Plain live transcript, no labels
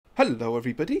Hello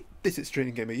everybody, this is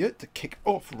Training Gamer here to kick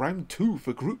off round 2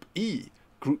 for Group E.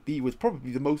 Group E was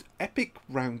probably the most epic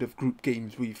round of group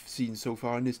games we've seen so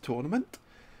far in this tournament.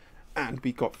 And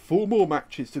we got 4 more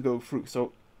matches to go through,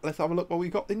 so let's have a look what we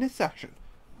got in this session.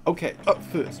 Okay, up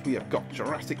first we have got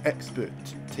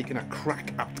JurassicExperts taking a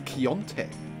crack at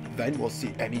KaijongCooper. Then we'll see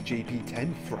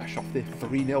MEJP10 fresh off their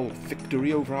 3-0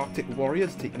 victory over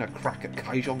ArcticWarriors taking a crack at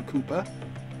KaijongCooper.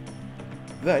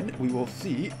 Then we will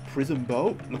see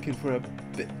Prismbow looking for a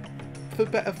bit for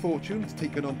better fortunes,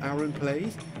 taking on Aaron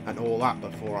Plays, and all that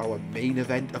before our main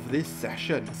event of this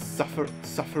session,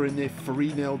 suffering their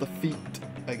 3-0 defeat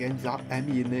against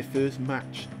Emmy in their first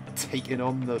match, taking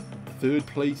on the 3rd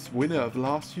place winner of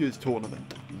last year's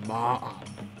tournament, Maan.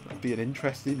 That'll be an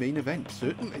interesting main event,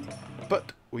 certainly.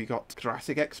 But we got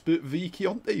JurassicExpert v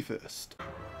KaijongCooper first.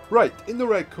 Right, in the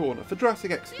red corner for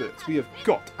JurassicExperts we have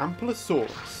got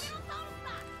Ampelosaurus.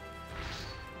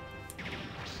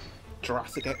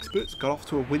 JurassicExperts got off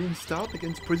to a winning start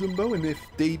against Prismbow in their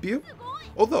debut,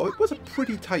 although it was a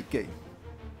pretty tight game.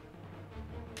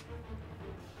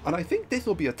 And I think this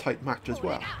will be a tight match as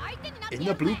well. In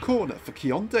the blue corner for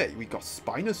KaijongCooper, we got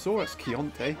Spinosaurus.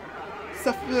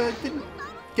 KaijongCooper didn't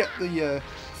get the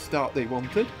start they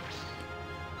wanted.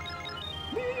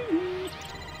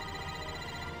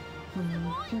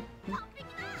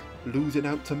 Losing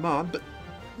out to Maan, but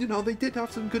you know, they did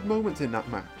have some good moments in that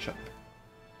matchup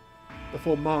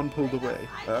before Maan pulled away.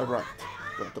 Right,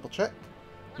 gotta double check.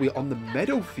 We're on the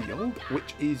meadow field,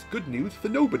 which is good news for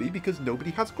nobody because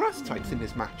nobody has grass types in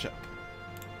this matchup.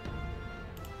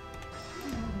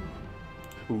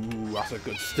 Ooh, that's a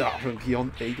good start from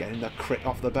KaijongCooper, getting the crit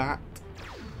off the bat.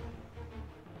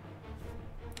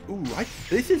 Ooh,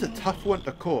 this is a tough one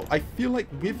to call. I feel like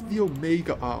with the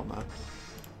Omega armor,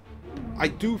 I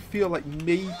do feel like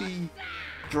maybe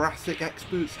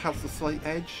JurassicExperts has the slight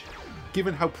edge,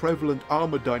 given how prevalent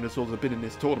armoured dinosaurs have been in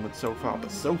this tournament so far.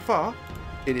 But so far,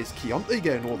 it is KaijongCooper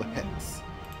getting all the hits.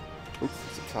 Oops,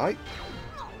 it's a tie.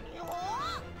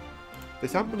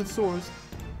 This Ampelosaurus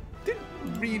didn't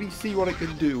really see what it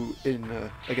can do in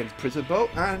against Prismbow,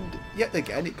 and yet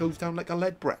again it goes down like a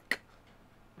lead brick.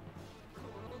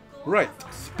 Right,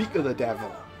 speak of the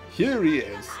devil. Here he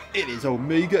is. It is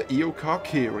Omega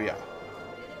Eocarcharia.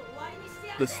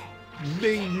 The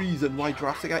main reason why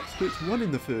JurassicExperts won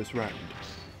in the first round.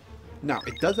 Now,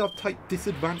 it does have type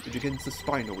disadvantage against the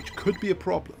Spino, which could be a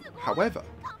problem. However,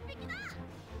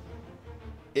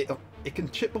 it can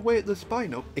chip away at the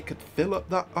Spino, it could fill up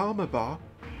that armor bar.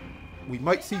 We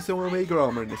might see some Omega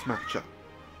armor in this matchup.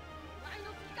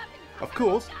 Of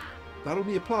course, that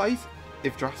only applies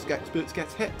if JurassicExperts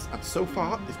gets hits, and so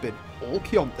far it's been all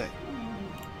KaijongCooper.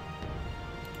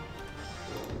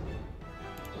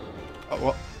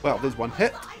 Oh, well, there's one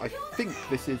hit. I think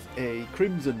this is a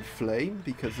Crimson Flame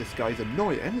because this guy's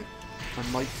annoying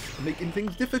and making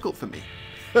things difficult for me.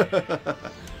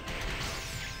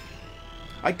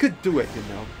 I could do it, you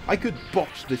know. I could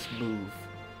botch this move.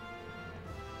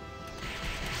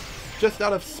 Just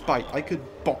out of spite, I could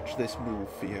botch this move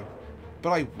for you.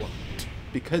 But I won't,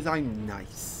 because I'm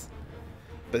nice.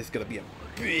 But it's going to be a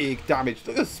big damage.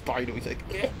 Look at Spino, he's like...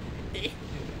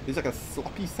 He's like a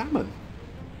sloppy salmon.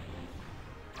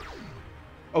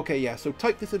 Okay, yeah, so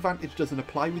type disadvantage doesn't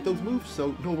apply with those moves,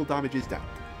 so normal damage is down.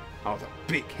 That was a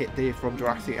big hit there from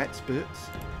JurassicExperts.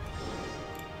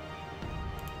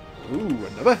 Ooh,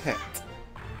 another hit.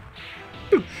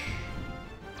 Boosh.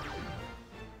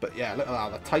 But yeah, look at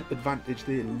that, the type advantage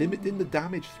there, limiting the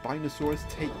damage Spinosaurus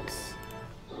takes.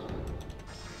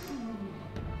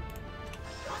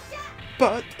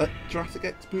 But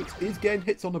JurassicExperts is getting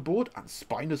hits on the board, and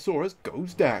Spinosaurus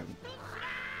goes down.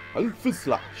 Alpha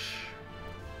Slash.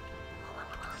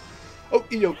 Oh,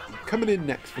 you know, coming in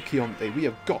next for KaijongCooper, we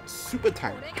have got Super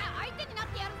Tank.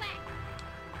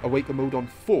 Awaken mode on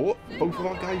 4. Both of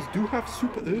our guys do have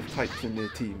Super Earth types in their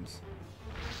teams.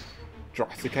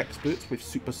 JurassicExperts with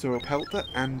Super Sauropelter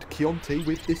and KaijongCooper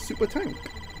with this Super Tank.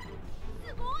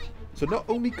 So not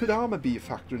only could armor be a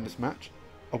factor in this match,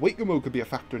 Awaken mode could be a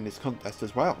factor in this contest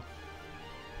as well.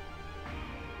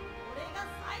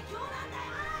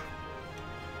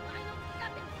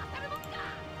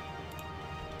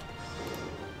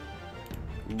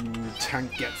 Ooh,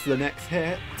 Tank gets the next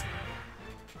hit.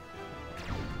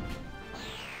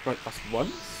 Right, that's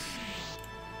once.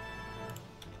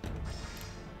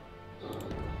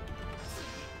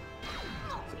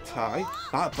 It's a tie.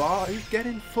 That bar is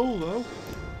getting full though.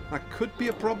 That could be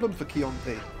a problem for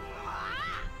KaijongCooper.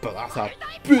 But that's a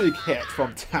big hit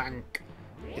from Tank.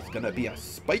 It's going to be a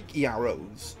spiky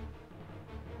arrows.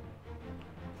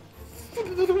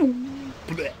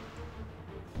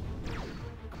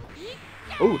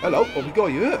 Oh, hello. What we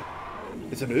got here?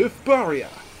 It's an earth barrier.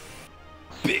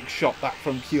 Big shot that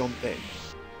from Keontae.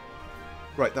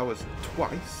 Right, that was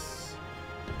twice.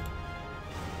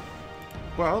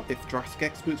 Well, if Jurassic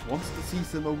Experts wants to see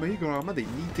some Omega armor, they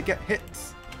need to get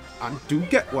hits. And do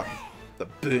get one. The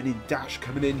burning dash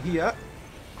coming in here.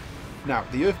 Now,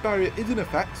 the earth barrier is in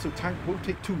effect, so tank won't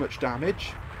take too much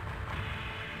damage.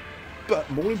 But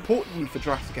more importantly for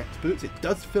Jurassic Experts, it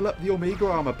does fill up the Omega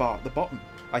armor bar at the bottom.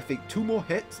 I think 2 more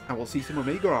hits and we'll see some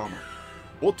Omega armor.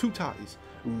 Or 2 ties.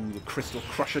 Ooh, the Crystal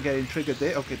Crusher getting triggered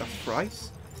there. Okay, that's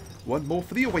thrice. 1 more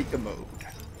for the Awaken mode.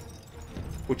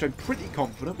 Which I'm pretty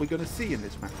confident we're going to see in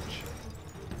this match.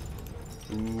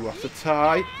 Ooh, that's a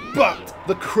tie. But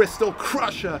the Crystal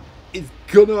Crusher is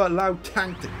going to allow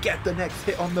Tank to get the next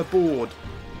hit on the board.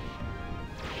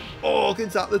 Oh,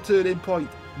 is that the turning point?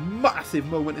 Massive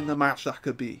moment in the match that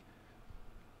could be.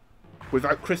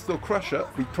 Without Crystal Crusher,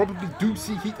 we probably do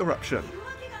see Heat Eruption.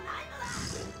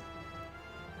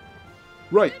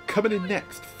 Right, coming in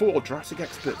next for Jurassic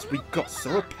Experts, we got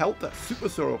Sauropelta, Pelter, Super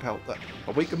Sauropelta,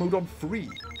 Awaken mode on 3.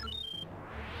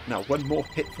 Now, 1 more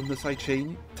hit from the side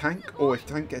chain tank, or if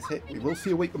tank gets hit, we will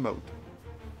see Awaken mode.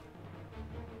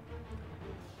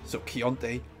 So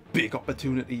Keontae, big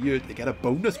opportunity here to get a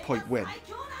bonus point win.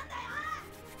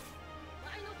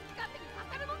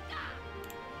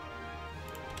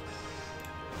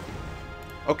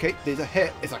 Okay, there's a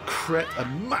hit, it's a crit, a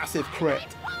massive crit.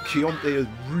 Keontae has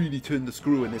really turned the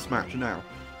screw in this match now.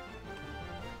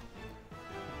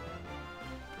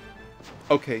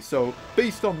 Okay, so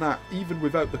based on that, even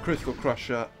without the Crystal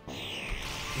Crusher,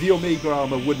 the Omega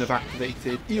armor wouldn't have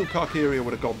activated, Eel Carcaria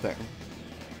would have gone down.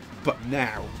 But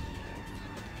now...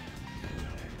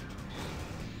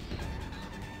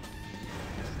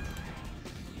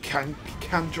 Can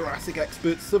Jurassic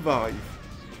Experts survive?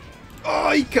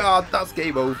 Oh, he can't! That's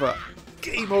game over.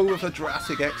 Game over for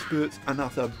Jurassic Experts, and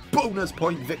that's a bonus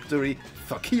point victory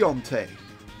for Keontae.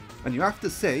 And you have to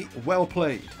say, well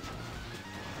played.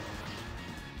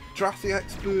 Jurassic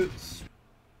Experts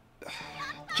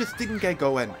just didn't get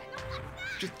going.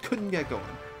 Just couldn't get going.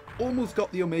 Almost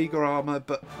got the Omega armor,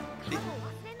 but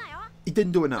he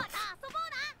didn't do enough.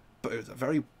 But it was a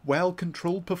very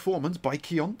well-controlled performance by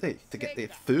Keontae to get their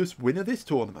first win of this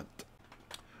tournament.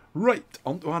 Right,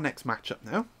 on to our next matchup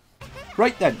now.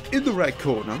 Right then, in the red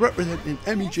corner, representing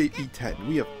MEJP10,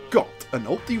 we have got an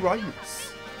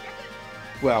Ultirhinus.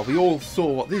 Well, we all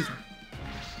saw what this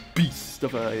beast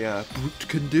of a brute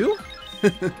can do.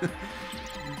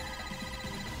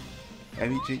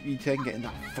 MEJP10 getting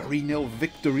that 3-0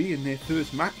 victory in their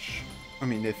first match. I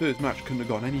mean, their first match couldn't have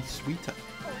gone any sweeter.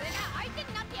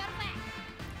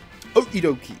 Okie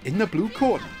dokie, in the blue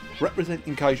corner,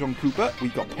 representing KaijongCooper, we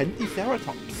got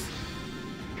Penticeratops.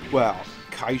 Well,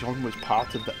 Kaijong was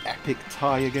part of the epic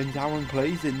tie against Aaron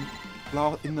Plays in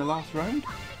the last round,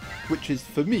 which is,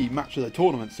 for me, match of the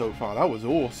tournament so far. That was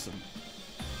awesome.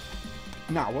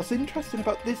 Now, what's interesting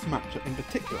about this matchup in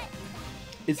particular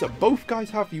is that both guys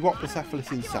have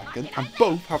Euoplocephalus in second and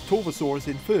both have Torvosaurus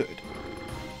in third.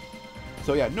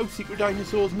 So yeah, no secret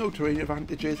dinosaurs, no terrain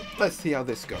advantages. Let's see how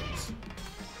this goes.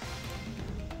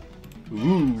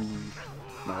 Ooh,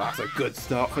 now that's a good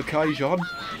start for Kaijong.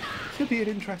 It's going to be an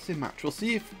interesting match. We'll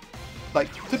see if,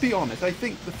 like, to be honest, I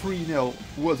think the 3-0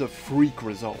 was a freak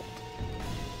result.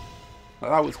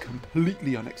 That was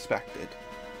completely unexpected.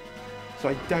 So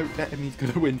I doubt that he's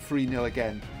going to win 3-0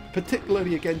 again.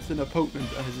 Particularly against an opponent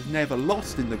that has never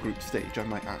lost in the group stage, I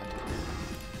might add.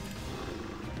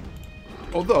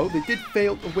 Although, they did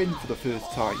fail to win for the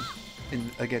first time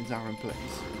against Aaron Plays.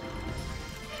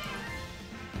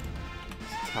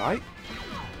 Tie.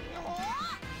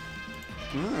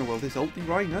 Oh, well, this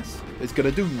Ultirhinus is going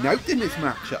to do nout in this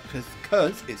matchup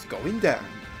because it's going down.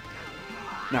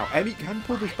 Now, Emmy can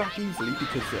pull this back easily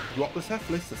because the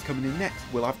Euoplocephalus that's coming in next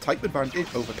will have type advantage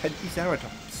over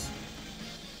Penticeratops.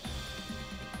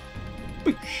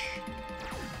 Boosh!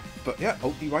 But yeah,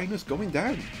 Ultirhinus going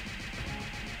down.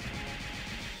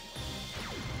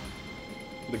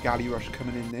 The Galley Rush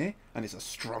coming in there, and it's a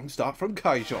strong start from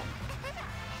Kaijong.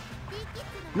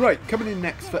 Right, coming in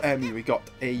next for Emmy, we got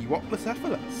a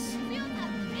Euoplocephalus.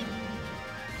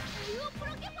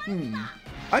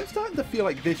 I'm starting to feel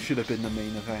like this should have been the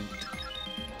main event.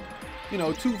 You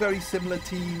know, 2 very similar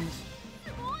teams.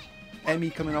 Emmy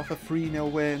coming off a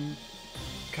 3-0 win.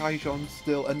 Kaijong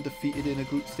still undefeated in a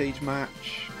group stage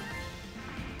match.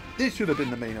 This should have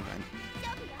been the main event.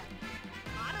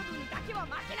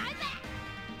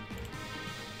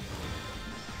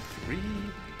 Three,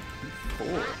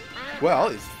 4. Well,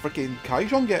 it's freaking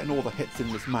Kaijong getting all the hits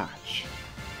in this match.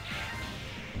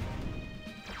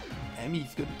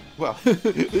 Emmy's good. Well,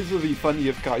 this would be funny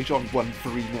if Kaijong won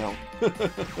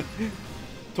 3-0.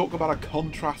 Talk about a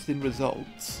contrast in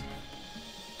results.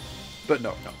 But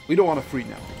no, we don't want a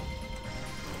 3-0.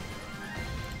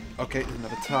 Okay, there's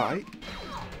another tie.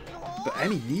 But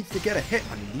Emmy needs to get a hit,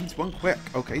 and he needs one quick.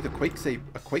 Okay, a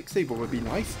Quake Saber would be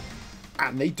nice.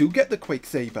 And they do get the Quake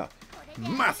Saber.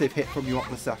 Massive hit from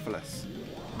Euoplocephalus.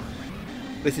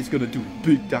 This is going to do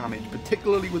big damage,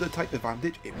 particularly with a type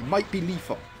advantage. It might be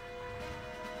lethal.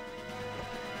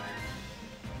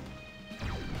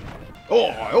 Oh,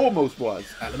 it almost was.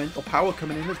 Elemental power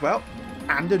coming in as well.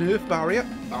 And an earth barrier.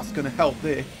 That's going to help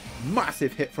there.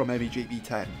 Massive hit from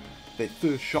MEJB10. Their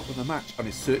first shot of the match, and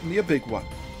it's certainly a big one.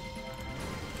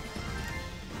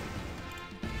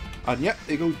 And yep,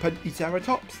 there goes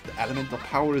Pentaceratops. The elemental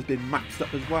power has been maxed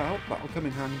up as well. That'll come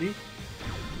in handy.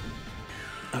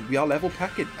 And we are level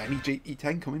packing.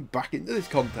 MEJB10 coming back into this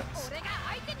contest.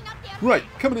 Right,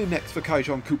 coming in next for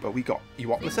KaijongCooper, we got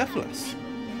Euoplocephalus.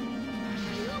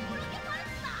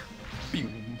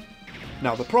 Boom.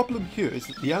 Now the problem here is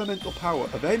that the elemental power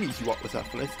of Emmy's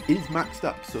Euoplocephalus is maxed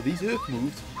up, so these earth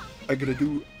moves are going to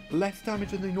do less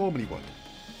damage than they normally would.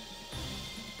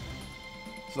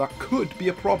 So that could be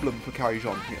a problem for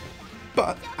Kaijong here.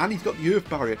 And he's got the earth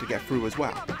barrier to get through as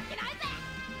well.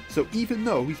 So even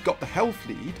though he's got the health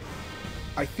lead,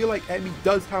 I feel like Emmy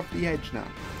does have the edge now.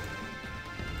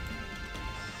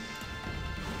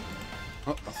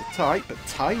 Oh, that's a tie, but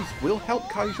ties will help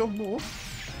Kaijong more.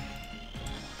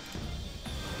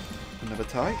 Another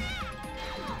tie.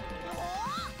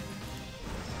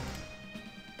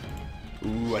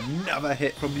 Ooh, another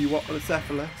hit from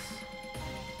Euoplocephalus.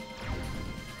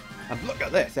 And look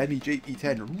at this,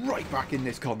 MEJB10 right back in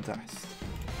this contest.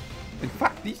 In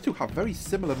fact, these two have very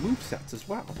similar movesets as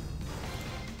well.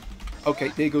 Okay,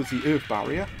 there goes the earth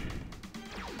barrier.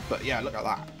 But yeah, look at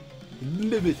that.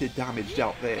 Limited damage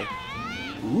out there.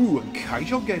 Ooh, and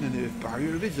Kaijong getting an earth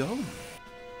barrier of his own.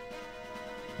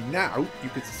 Now, you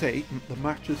could say the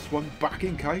match has swung back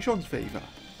in Kaijong's favour.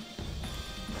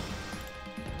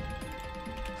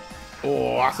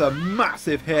 Oh, that's a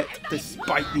massive hit.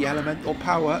 Despite the elemental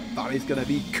power, that is going to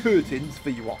be curtains for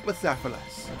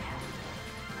Euoplocephalus.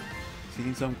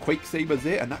 Seeing some Quake Sabers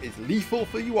there, and that is lethal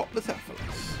for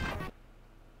Euoplocephalus.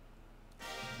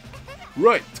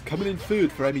 Right, coming in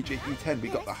third for MEJB10, we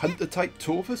got the Hunter type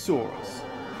Torvosaurus.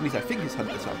 At least I think it's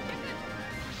Hunter type.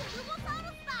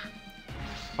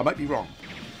 I might be wrong.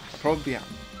 I probably am.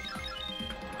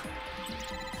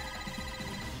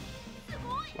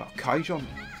 Well, Kaijong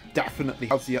definitely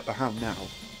has the upper hand now.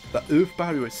 The earth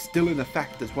barrier is still in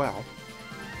effect as well.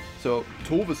 So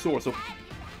Torvosaurus will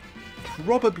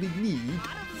probably need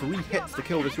 3 hits to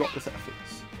kill this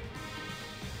Euoplocephalus.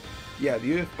 Yeah,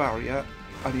 the earth barrier,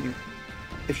 I mean,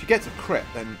 if she gets a crit,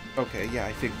 then okay, yeah,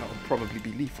 I think that would probably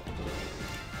be lethal.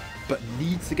 But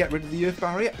needs to get rid of the earth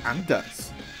barrier, and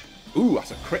does. Ooh,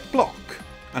 that's a crit block.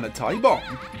 And a tie bomb.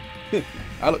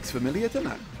 That looks familiar,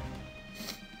 doesn't it?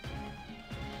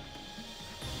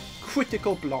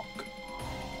 Critical block.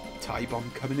 Tie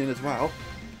bomb coming in as well.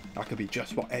 That could be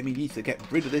just what Emmy needs to get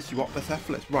rid of this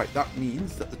Euoplocephalus. Right, that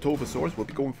means that the Torvosaurus will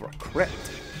be going for a crit.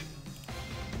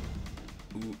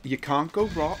 Ooh, you can't go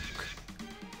rock.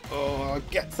 Oh,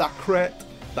 gets that crit.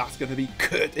 That's going to be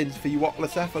curtains for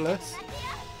Euoplocephalus.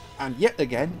 And yet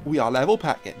again, we are level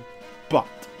packing. But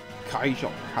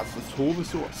Kaijong has the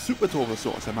Torvosaurus, Super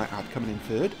Torvosaurus I might add, coming in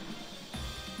third.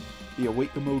 The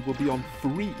Awaken mode will be on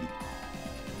 3.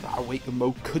 That Awaken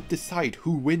mode could decide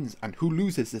who wins and who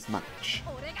loses this match.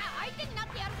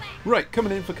 Right,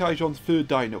 coming in for Kaijong's third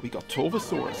dino, we got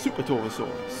Torvosaurus, Super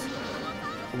Torvosaurus.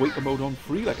 Awaken mode on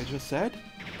 3, like I just said.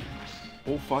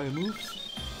 All fire moves.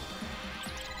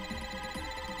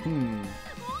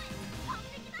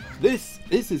 This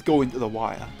is going to the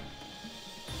wire.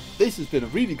 This has been a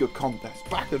really good contest,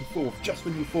 back and forth. Just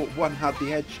when you thought one had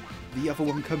the edge, the other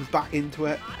one comes back into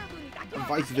it, and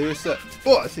vice versa.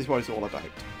 Oh, this is what it's all about.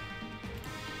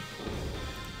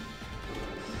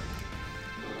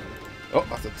 Oh,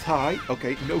 that's a tie.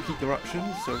 Okay, no heat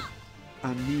eruptions, so,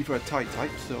 and neither a tie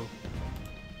type, so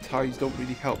ties don't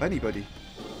really help anybody.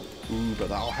 Ooh, but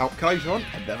that'll help Kaijong.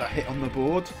 Another hit on the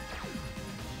board.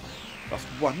 That's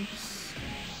once.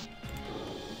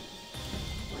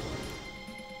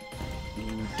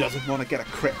 Ooh, doesn't want to get a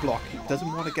crit block. He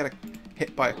doesn't want to get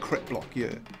hit by a crit block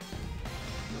here.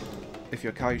 If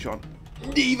you're Kaijong.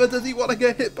 Neither does he want to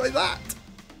get hit by that.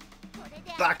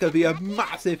 That could be a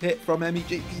massive hit from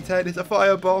MEJB10. It's a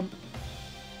fire bomb.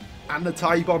 And the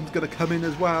tie bomb's going to come in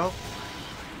as well.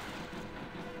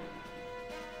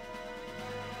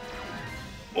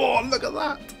 Oh, look at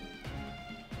that.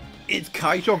 Is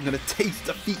Kaijong going to taste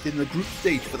defeat in the group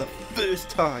stage for the first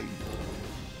time?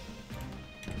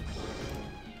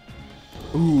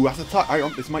 Ooh, that's a tie.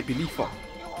 This might be lethal.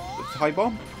 The tie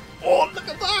bomb. Oh, look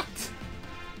at that!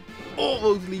 All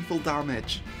those lethal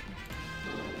damage.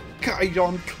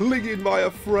 Kaijong clinging by a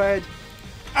thread.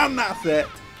 And that's it.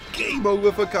 Game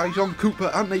over for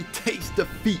KaijongCooper, and they taste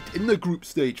defeat in the group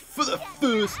stage for the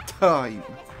first time.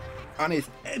 And it's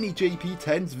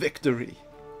NEJP10's victory.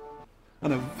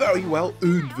 And a very well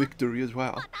earned victory as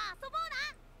well.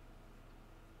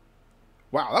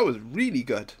 Wow, that was really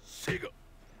good.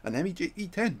 And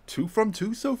NEJP10, 2 from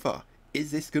 2 so far. Is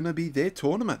this going to be their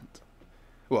tournament?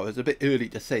 Well, it's a bit early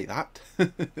to say that.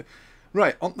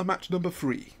 Right, on to match number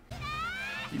 3.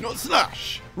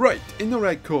 Slash! Right, in the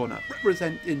red corner,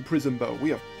 representing Prismbow,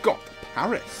 we have got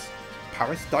Paris.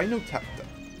 Paris Dinotactor.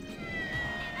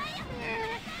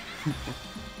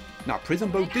 Now,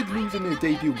 Prismbow did lose in their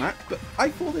debut match, but I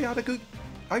thought it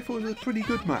was a pretty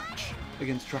good match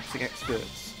against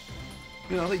JurassicExperts.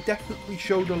 You know, they definitely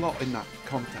showed a lot in that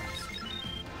contest.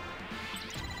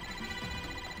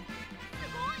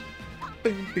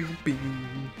 Boom, boom,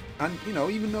 boom. And, you know,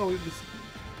 even though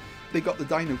they got the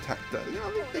Dinotactor, you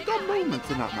know, they got moments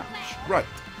in that match. Right,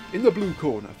 in the blue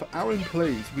corner, for Aaron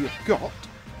Plays, we have got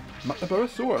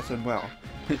Dinosaur, and well,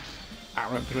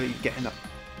 Aaron Plays getting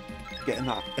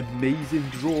that amazing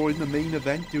draw in the main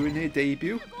event during their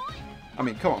debut. I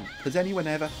mean, come on, has anyone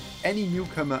ever, any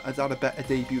newcomer has had a better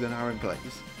debut than Aaron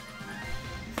Plays?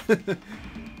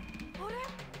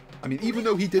 I mean, even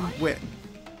though he didn't win,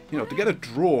 you know, to get a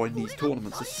draw in these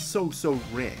tournaments is so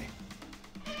rare.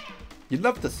 You'd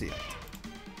love to see it.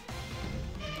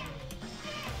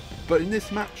 But in this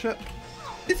matchup,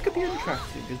 this could be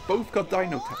interesting, because both got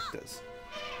Dinotactors.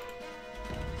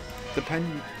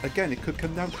 Again, it could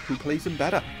come down to who plays them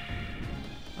better.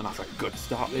 And that's a good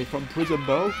start there from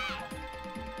Prismbow.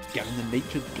 Getting the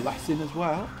Nature's Blessing as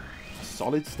well. A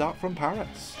solid start from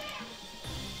Paris.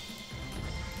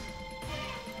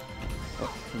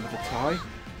 Oh, another tie.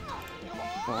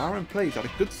 Well, Aaron Plays had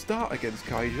a good start against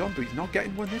Kaijong, but he's not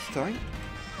getting one this time.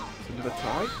 It's another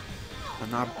tie.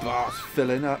 And that bar's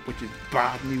filling up, which is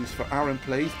bad news for Aaron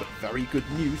Plays, but very good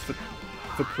news for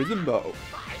Prismbow.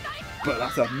 But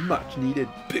that's a much needed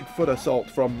Bigfoot assault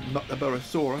from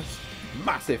Dinosaur.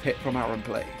 Massive hit from Aaron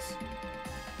Plays.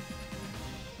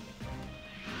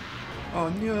 Oh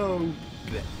no!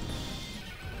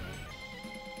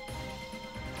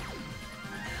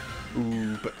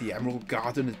 Ooh, but the Emerald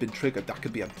Garden has been triggered. This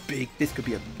could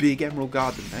be a big Emerald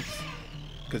Garden next.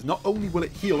 Because not only will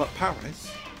it heal up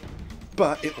Paris,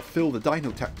 but it will fill the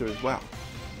Dinotactor as well.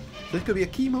 So this could be a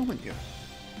key moment here.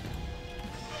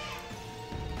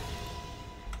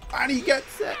 And he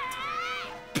gets it!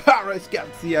 Paris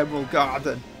gets the Emerald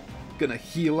Garden. Gonna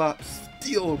heal up,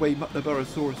 steal away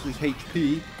Dinosaurus'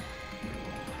 HP.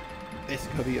 This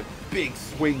could be a big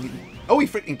swing. Oh, he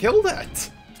freaking killed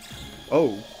it!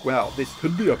 Oh, well, this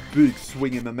could be a big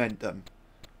swing in momentum.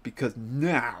 Because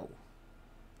now...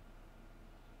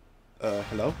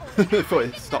 hello? I thought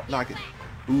it stopped lagging.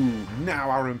 Ooh,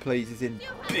 now Aaron Plays is in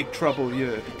big trouble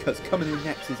here, because coming in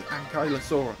next is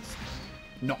Ankylosaurus.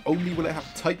 Not only will it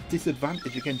have type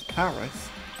disadvantage against Paris,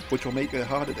 which will make it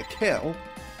harder to kill,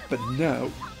 but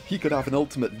now he could have an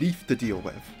ultimate leaf to deal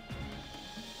with.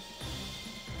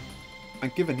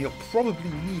 And given he'll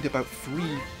probably need about 3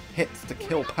 hits to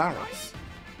kill Paris,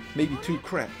 maybe 2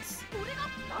 crits,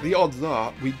 the odds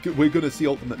are we're going to see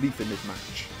Ultimate Leaf in this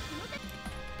match.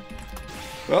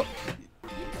 Well,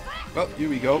 here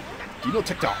we go.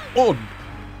 Dinotactor on!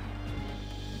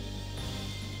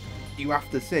 You have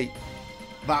to say,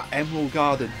 that Emerald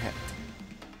Garden hit,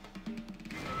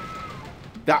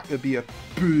 that could be a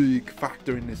big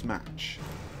factor in this match.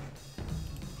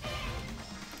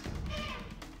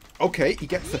 Okay, he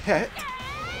gets the hit,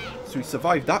 so he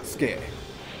survived that scare,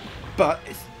 but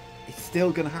he's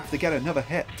still going to have to get another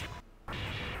hit.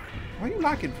 What are you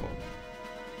lagging for?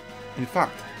 In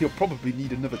fact, he'll probably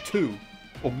need another 2,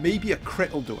 or maybe a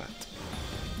crit will do it.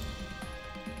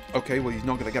 Okay, well, he's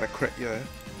not going to get a crit here.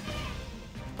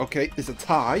 Okay, there's a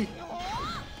tie.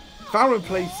 If Aaron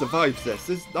Plays survives this,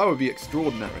 that would be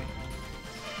extraordinary.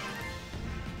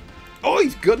 Oh,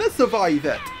 he's going to survive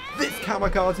it! This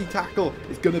kamikaze tackle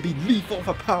is going to be lethal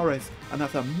for Paris, and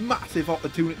that's a massive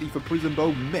opportunity for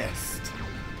Prismbow missed.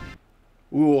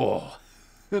 Whoa,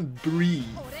 and breathe.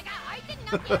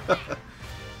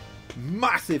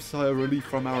 Massive sigh of relief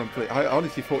from Aaron Plays. I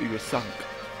honestly thought he was sunk.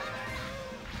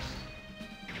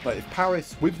 But if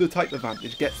Paris, with the type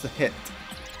advantage, gets the hit,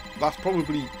 that's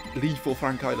probably lethal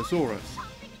for Ankylosaurus,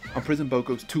 and Prismbow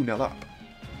goes 2-0 up.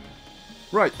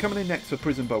 Right, coming in next for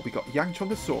Prismbow, we got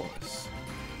KaijongCooper.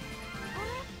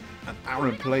 And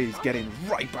Aaron Plays getting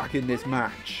right back in this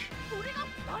match.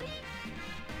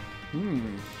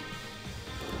 And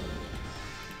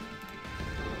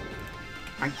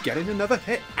getting another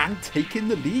hit and taking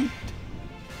the lead.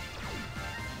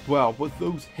 Well, was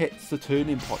those hits the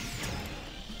turning point?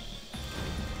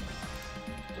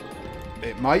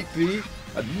 It might be.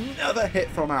 Another hit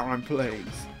from Aaron Plays.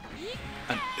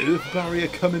 An Earth Barrier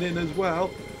coming in as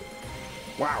well.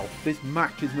 Wow, this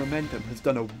match's momentum has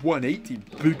done a 180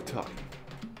 big time.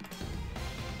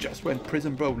 Just when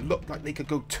Prismbow looked like they could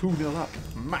go 2-0 up.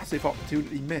 Massive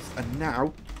opportunity missed, and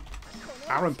now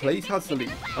Aaron Plays has the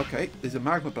lead. Okay, there's a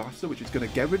Magma Blaster which is going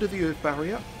to get rid of the Earth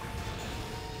Barrier.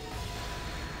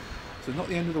 So not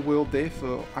the end of the world there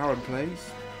for Aaron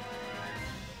Plays.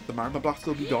 The Magma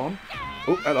Blaster will be gone.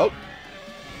 Oh, hello.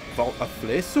 A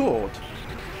Flare Sword.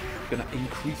 Going to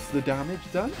increase the damage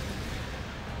done.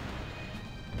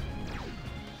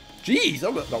 Jeez,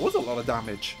 that was a lot of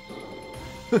damage.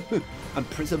 And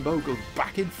Prismbow goes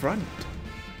back in front.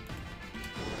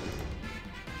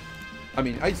 I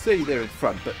mean, I'd say they're in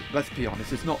front, but let's be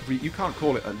honest, it's not. You can't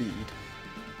call it a lead.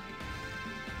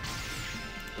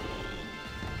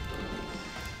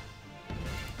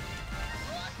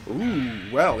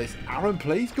 Ooh, well, it's Aaron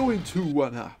Plays going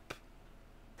 2-1 up.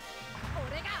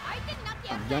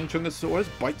 And KaijongCooper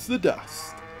bites the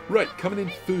dust. Right, coming in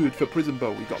third for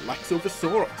Prismbow, we got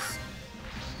Lexovisaurus.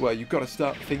 Well, you've got to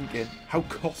start thinking, how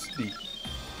costly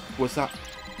was that?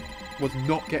 Was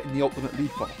not getting the ultimate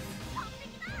leap off?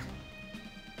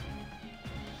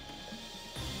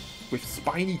 With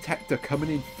Spiny Tector coming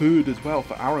in third as well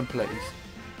for Aaron Plays.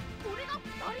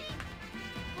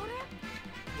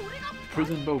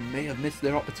 Prismbow may have missed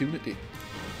their opportunity.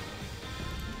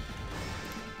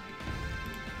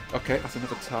 Okay, that's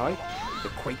another tie. The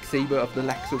Quake Saber of the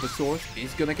Lexovisaurus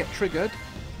is going to get triggered.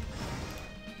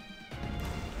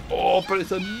 Oh, but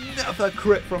it's another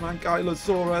crit from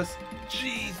Ankylosaurus.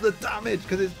 Jeez, the damage,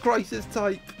 because it's Crisis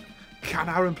type. Can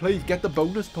Aaron Plays get the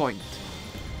bonus point?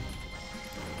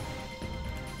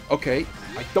 Okay,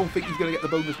 I don't think he's going to get the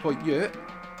bonus point yet.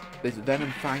 This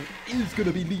Venom Fang is going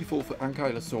to be lethal for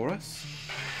Ankylosaurus.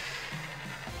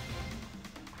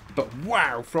 But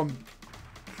wow, from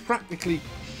practically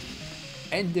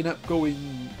ending up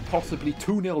going possibly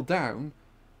 2-0 down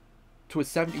to a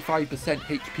 75%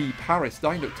 HP Paris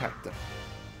Dinotector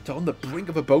to on the brink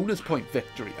of a bonus point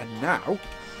victory. And now,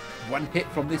 one hit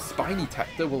from this Spiny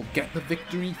Tector will get the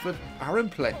victory for Aaron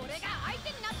Plays.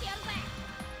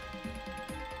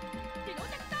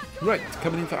 Right,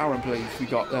 coming in for Aaron Plays, we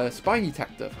got Spiny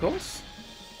Tector, of course.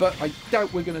 But I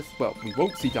doubt we're going to... Well, we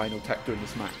won't see Dinotector in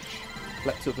this match.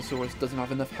 Lexovisaurus doesn't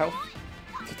have enough health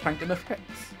to tank enough hits.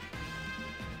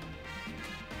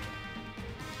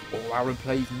 All Aaron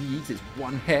Plays needs is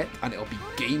one hit and it'll be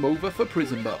game over for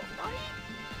Prismbow.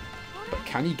 But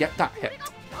can he get that hit?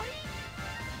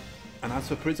 And as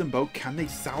for Prismbow, can they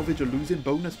salvage a losing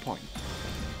bonus point?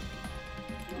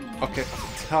 Okay,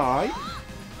 that's a tie.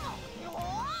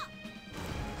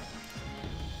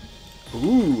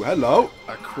 Ooh, hello,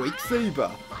 a Quake Saber.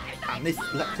 And this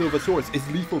Lexovisaurus is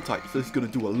lethal type, so it's going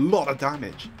to do a lot of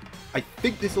damage. I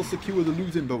think this will secure the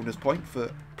losing bonus point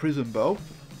for Prismbow.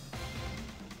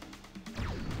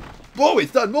 Whoa,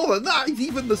 it's done more than that! He's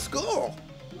even the score!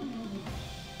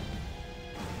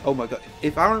 Oh my god,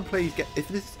 if Aaron Plays if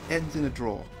this ends in a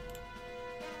draw...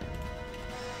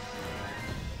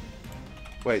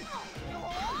 Wait.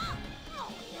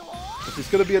 Is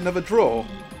this going to be another draw?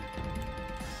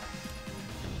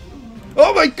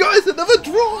 Oh my god, it's another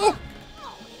draw!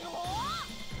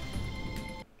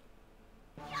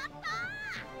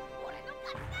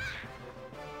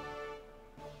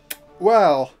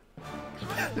 Well...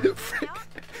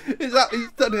 Is that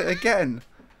he's done it again?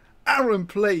 Aaron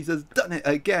Plays has done it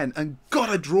again and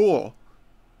got a draw.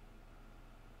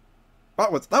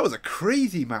 That was a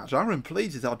crazy match. Aaron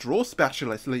Plays is our draw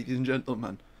specialist, ladies and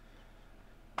gentlemen.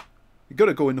 You got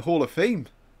to go in the Hall of Fame.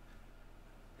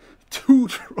 2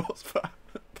 draws for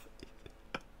Aaron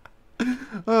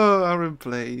Plays. Oh, Aaron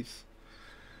Plays.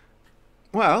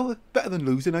 Well, better than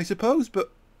losing, I suppose,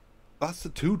 but that's the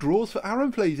 2 draws for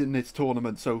Aaron Plays in this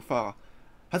tournament so far.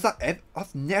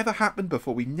 That's never happened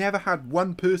before. We never had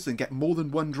one person get more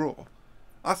than 1 draw.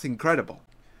 That's incredible.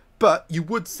 But you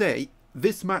would say,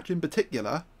 this match in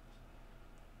particular,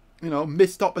 you know,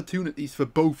 missed opportunities for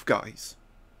both guys.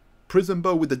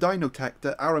 Prismbow with the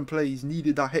Dinotector, Aaron Plays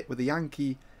needed that hit with the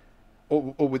Yankee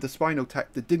or with the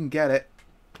Spinotector, didn't get it.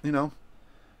 You know,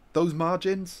 those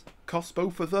margins cost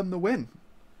both of them the win.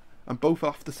 And both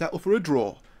have to settle for a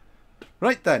draw.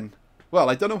 Right then, Well,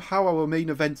 I don't know how our main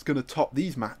event's going to top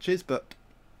these matches, but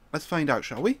let's find out,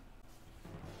 shall we?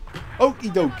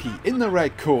 Okie dokie, in the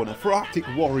red corner for Arctic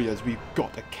Warriors, we've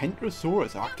got a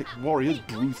Kentrosaurus. Arctic Warriors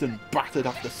bruised and battered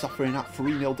after suffering that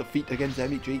 3-0 defeat against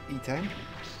MHE10.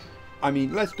 I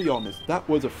mean, let's be honest, that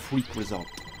was a freak result.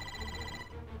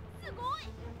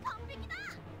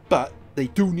 But they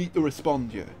do need to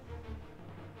respond here.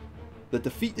 The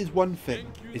defeat is one thing,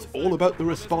 it's all about the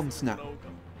response now.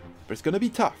 But it's going to be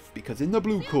tough, because in the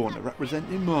blue corner,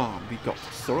 representing Maan, we've got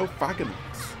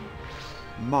Saurophagonax.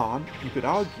 Maan, you could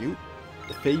argue,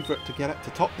 the favourite to get up to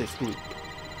top this group.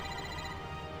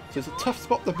 So it's a tough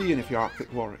spot to be in if you're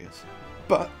Arctic Warriors.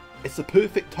 But it's the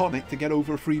perfect tonic to get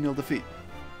over a 3-0 defeat.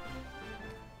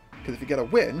 Because if you get a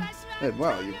win, then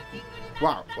well,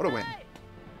 wow, what a win.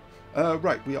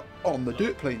 Right, we are on the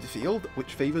Dirt Plains field,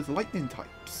 which favours lightning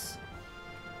types.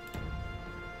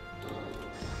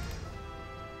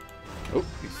 Oh,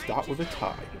 we start with a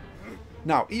tie.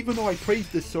 Now, even though I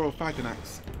praised this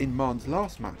Saurophagonax in Maan's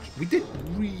last match, it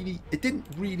didn't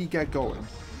really get going.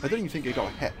 I don't even think it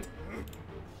got a hit.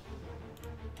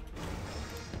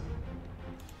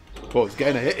 Well, it's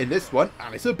getting a hit in this one,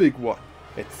 and it's a big one.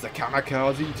 It's the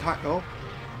Kamikaze tackle.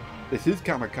 This is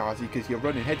Kamikaze because you're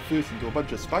running headfirst into a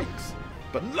bunch of spikes.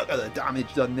 But look at the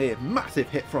damage done there. Massive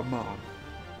hit from Maan.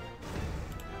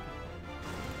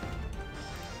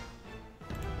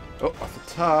 Oh, that's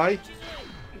a tie.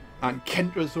 And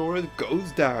Kentrosaurus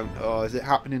goes down. Oh, is it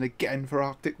happening again for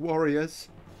Arctic Warriors?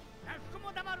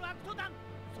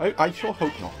 I sure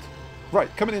hope not. Right,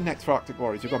 coming in next for Arctic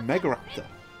Warriors, we've got Megaraptor.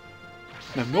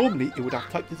 Now, normally it would have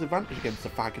type disadvantage against the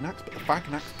Phagonax, but the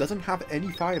Phagonax doesn't have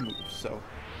any fire moves, so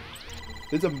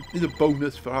there's a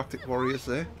bonus for Arctic Warriors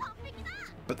there.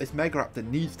 But this Megaraptor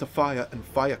needs to fire and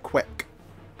fire quick,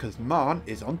 because Maan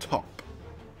is on top.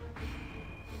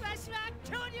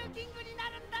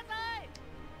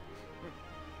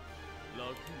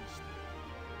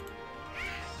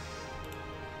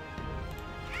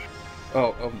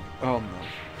 Oh no.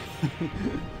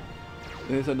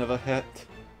 There's another hit.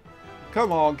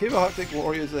 Come on, give Arctic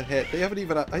Warriors a hit. They haven't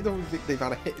even had, I don't think they've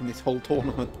had a hit in this whole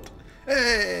tournament.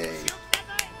 Hey!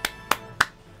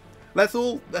 Let's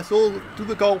all do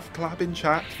the golf clap in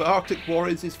chat for Arctic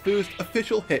Warriors' first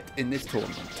official hit in this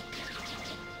tournament.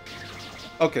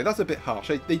 Okay, that's a bit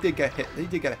harsh. They did get hit. They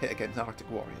did get a hit against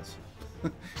Arctic Warriors.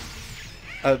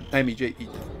 MEJ.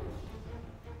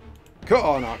 Come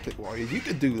on, Arctic Warriors, you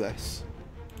can do this.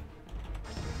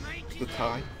 The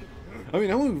tie. I mean,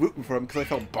 I'm only rooting for him because I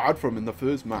felt bad for him in the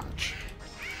first match.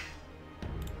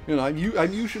 You know,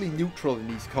 I'm usually neutral in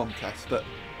these contests, but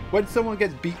when someone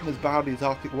gets beaten as badly as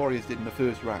Arctic Warriors did in the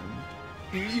first round,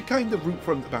 you kind of root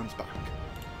for him to bounce back.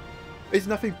 It's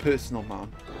nothing personal, man.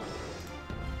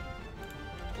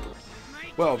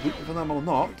 Well, rooting for them or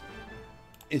not,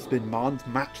 it's been Maan's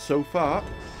match so far.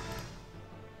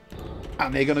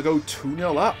 And they're going to go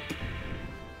 2-0 up.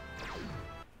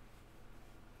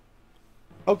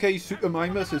 Okay, Super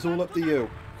Mimus, it's all up to you.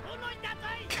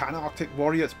 Can Arctic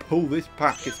Warriors pull this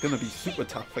pack? It's going to be super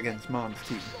tough against Maan's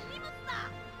team.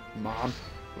 Maan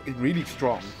looking really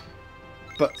strong.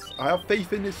 But I have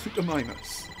faith in this Super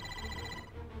Mimus.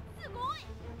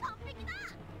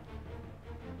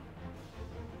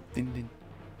 Din, din,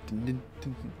 din, din,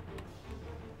 din, din.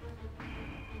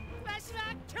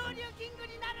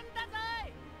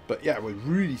 But yeah, we're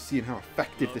really seeing how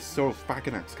effective this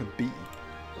Saurophagonax can be.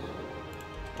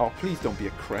 Oh, please don't be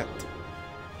a crit.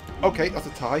 Okay, that's a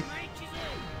tie.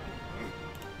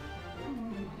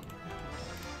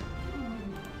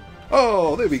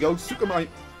 Oh, there we go.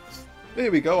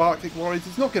 There we go, Arctic Warriors.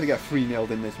 It's not going to get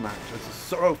 3-0'd in this match as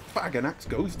the Saurophagonax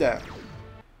goes down.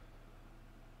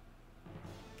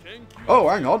 Oh,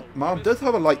 hang on. Maan does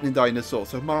have a lightning dinosaur,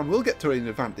 so Maan will get terrain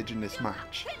advantage in this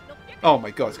match. Oh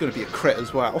my god, it's going to be a crit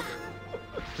as well.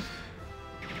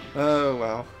 Oh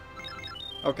well.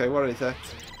 Okay, what is it?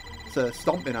 It's a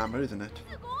stomping hammer, isn't it?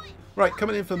 Right,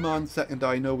 coming in for Maan's second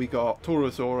dino, we got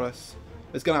Taurosaurus.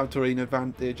 It's going to have terrain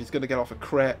advantage. It's going to get off a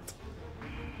crit.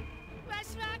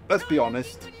 Let's be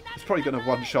honest. It's probably going to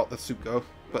one-shot the Suko,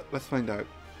 but let's find out.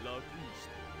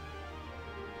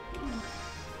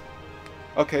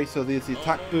 Okay, so there's the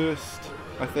attack burst.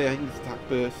 I think it's attack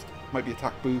burst. Might be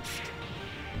attack boost.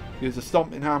 Here's a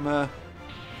stomping hammer.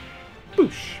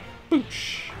 Boosh!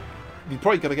 Boosh! He's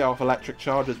probably going to get off electric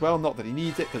charge as well. Not that he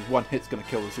needs it, because one hit's going to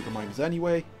kill the Super Miners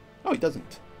anyway. Oh, he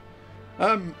doesn't.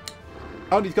 And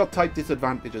he's got type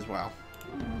disadvantage as well.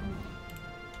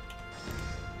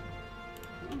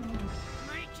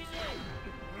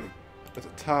 There's a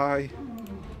tie.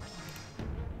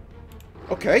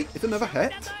 Okay, it's another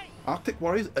hit. Arctic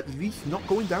Warriors at least not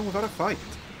going down without a fight.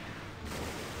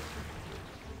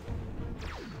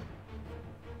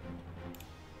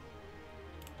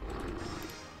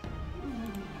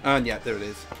 And yeah, there it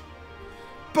is.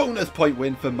 Bonus point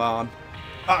win for Maan.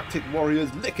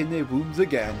 ArcticWarriors licking their wounds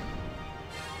again.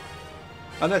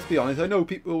 And let's be honest, I know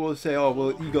people will say, oh, well,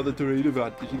 he got the terrain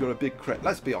advantage, he got a big crit.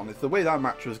 Let's be honest, the way that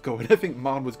match was going, I think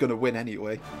Maan was going to win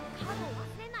anyway.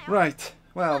 Right,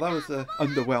 well, that was an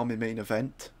underwhelming main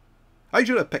event. I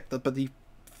should have picked up the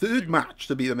third match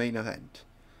to be the main event.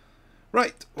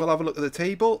 Right, we'll have a look at the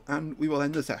table and we will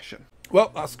end the session.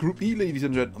 Well, that's Group E, ladies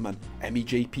and gentlemen.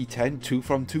 MEJP10, 2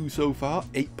 from 2 so far,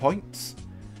 8 points.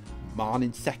 Maan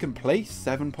in second place,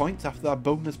 7 points after that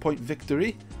bonus point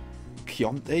victory.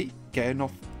 KaijongCooper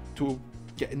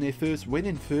getting their first win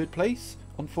in third place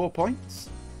on 4 points.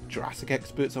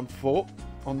 JurassicExperts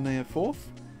on their fourth.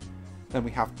 Then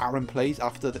we have Aaron plays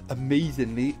after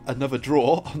amazingly another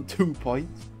draw on 2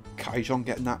 points. Kaijong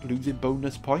getting that losing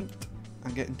bonus point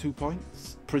and getting 2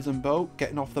 points. Prismbow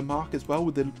getting off the mark as well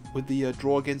with the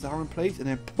draw against Aaron plays, and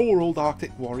then poor old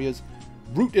ArcticWarriors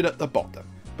rooted at the bottom.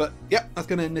 But yeah, that's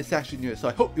going to end this session here, so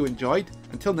I hope you enjoyed.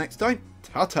 Until next time,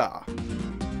 ta-ta!